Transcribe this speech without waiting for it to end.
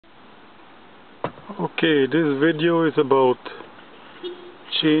Okay, this video is about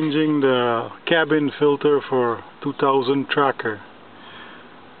changing the cabin filter for 2000 Tracker.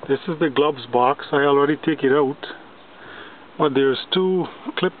 This is the gloves box. I already take it out, but there's two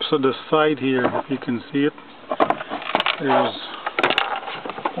clips on the side here, if you can see it. There's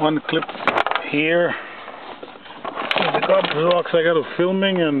one clip here. The gloves box, I got a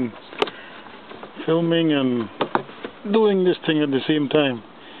filming and doing this thing at the same time.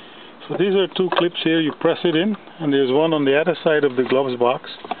 So these are two clips here. You press it in, and there's one on the other side of the gloves box.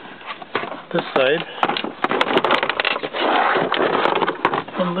 This side.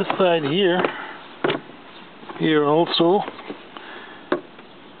 On this side here also,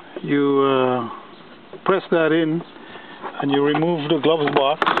 you press that in, and you remove the gloves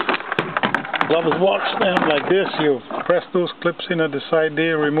box. Gloves box down like this. You press those clips in at the side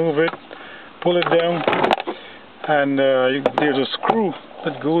there, remove it, pull it down, and there's a screw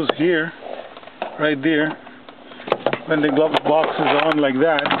that goes here, right there. When the gloves box is on like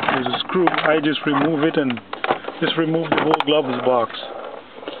that, there's a screw. I just remove it and just remove the whole gloves box.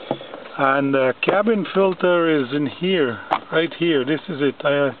 And the cabin filter is in here, right here. This is it.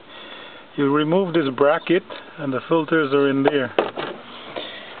 You remove this bracket and the filters are in there.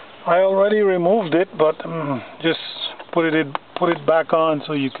 I already removed it, but just put it back on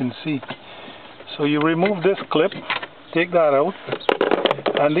so you can see. So you remove this clip, take that out,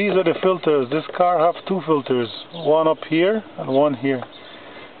 and these are the filters. This car has two filters, one up here and one here.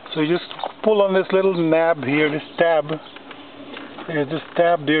 So you just pull on this little nab here, this tab. There's this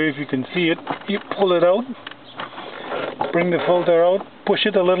tab there, if you can see it. You pull it out, bring the filter out, push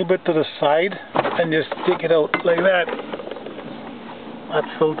it a little bit to the side, and just take it out like that. That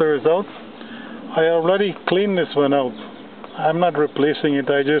filter is out. I already cleaned this one out. I'm not replacing it,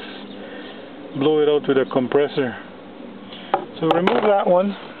 I just blow it out with a compressor. So remove that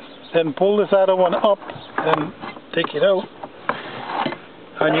one, then pull this other one up and take it out,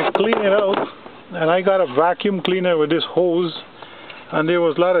 and you clean it out. And I got a vacuum cleaner with this hose, and there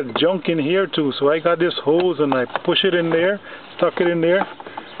was a lot of junk in here too, so I got this hose and I push it in there, stuck it in there,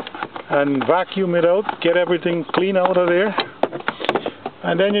 and vacuum it out, get everything clean out of there,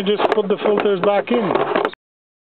 and then you just put the filters back in.